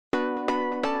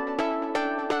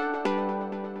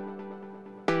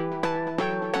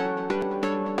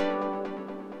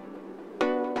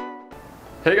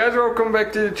Hey guys, welcome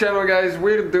back to the channel guys.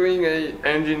 We're doing a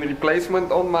engine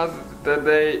replacement on Mazda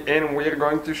today and we're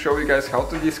going to show you guys how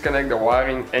to disconnect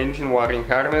the engine wiring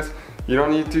harness. You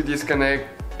don't need to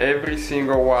disconnect every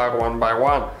single wire one by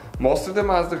one. Most of the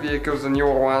Mazda vehicles, the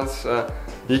newer ones,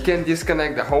 you can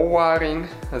disconnect the whole wiring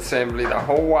assembly, the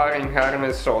whole wiring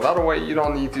harness, so that way you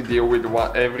don't need to deal with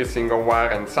every single wire,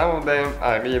 and some of them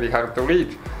are really hard to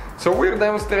reach. So we're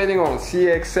demonstrating on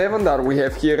CX-7 that we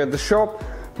have here at the shop.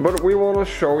 But we want to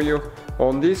show you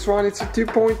on this one. It's a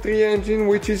 2.3 engine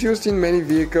which is used in many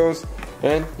vehicles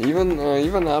and even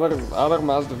other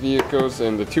Mazda vehicles,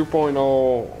 and the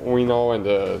 2.0 we know and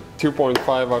the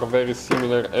 2.5 are very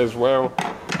similar as well.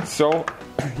 So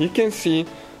you can see,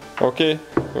 okay,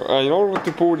 in order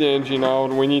to pull the engine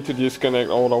out we need to disconnect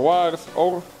all the wires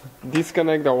or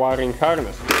disconnect the wiring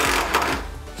harness.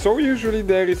 So usually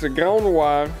there is a ground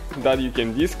wire that you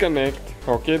can disconnect,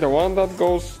 okay, the one that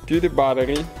goes to the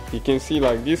battery, you can see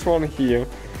like this one here,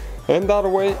 and that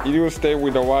way it will stay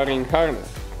with the wiring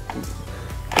harness.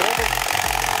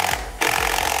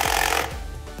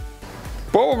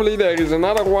 Probably there is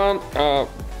another one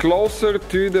closer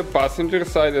to the passenger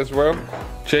side as well.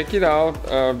 Check it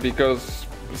out because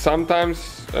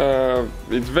sometimes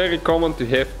it's very common to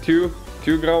have two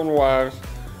ground wires.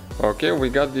 Okay, we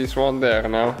got this one there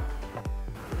now.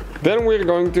 Then we're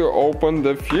going to open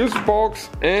the fuse box,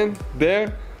 and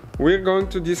there we're going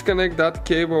to disconnect that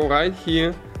cable right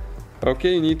here.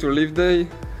 Okay, you need to lift the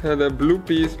blue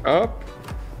piece up.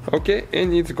 Okay,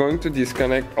 and it's going to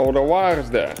disconnect all the wires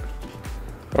there.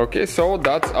 Okay, so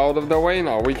that's out of the way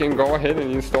now. We can go ahead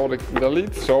and install the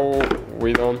lid, so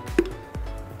we don't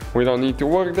need to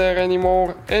work there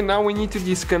anymore. And now we need to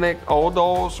disconnect all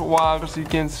those wires, you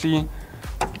can see.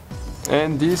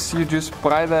 And this, you just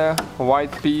pry the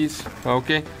white piece,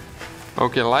 okay,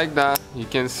 like that. You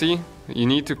can see you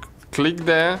need to click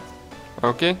there,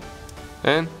 okay,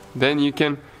 and then you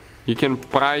can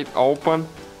pry it open.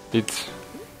 It's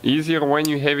easier when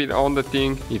you have it on the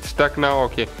thing. It's stuck now,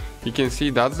 okay. You can see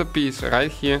that's the piece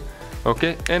right here,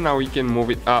 okay, and now we can move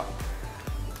it up.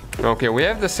 Okay, we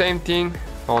have the same thing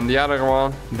on the other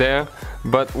one there,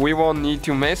 but we won't need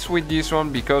to mess with this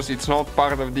one because it's not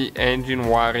part of the engine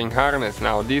wiring harness.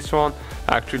 Now this one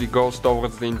actually goes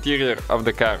towards the interior of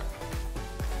the car.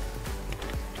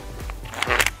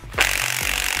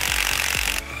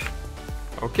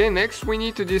 Okay, next we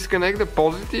need to disconnect the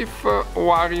positive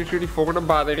wire, usually for the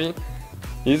battery.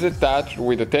 Is attached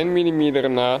with a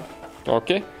 10mm nut,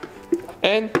 okay,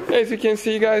 and as you can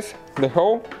see guys, the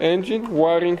whole engine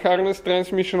wiring harness,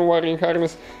 transmission wiring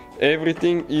harness,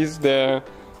 everything is there,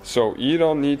 so you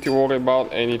don't need to worry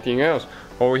about anything else.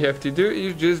 All we have to do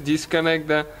is just disconnect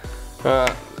the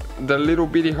little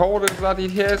bitty holders that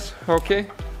it has, okay.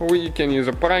 We can use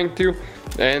a prying tool,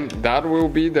 and that will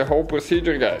be the whole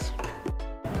procedure, guys.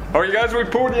 Alright guys, we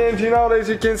pulled the engine out as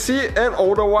you can see, and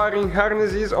all the wiring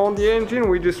harness is on the engine.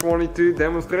 We just wanted to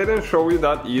demonstrate and show you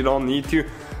that you don't need to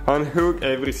unhook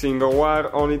every single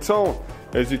wire on its own.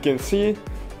 As you can see,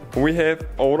 we have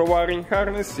all the wiring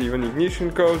harness, even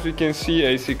ignition codes, you can see,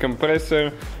 AC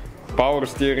compressor, power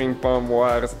steering pump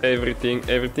wires, everything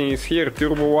is here,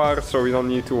 turbo wires, so we don't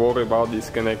need to worry about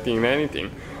disconnecting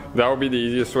anything. That will be the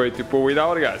easiest way to pull it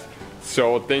out, guys.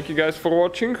 So thank you guys for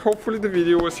watching. Hopefully the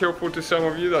video was helpful to some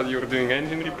of you that you're doing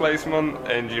engine replacement,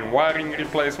 engine wiring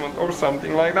replacement, or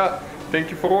something like that.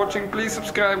 Thank you for watching. Please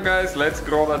subscribe guys, let's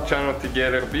grow that channel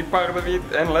together, be part of it,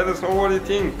 and let us know what you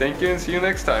think. Thank you and see you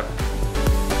next time.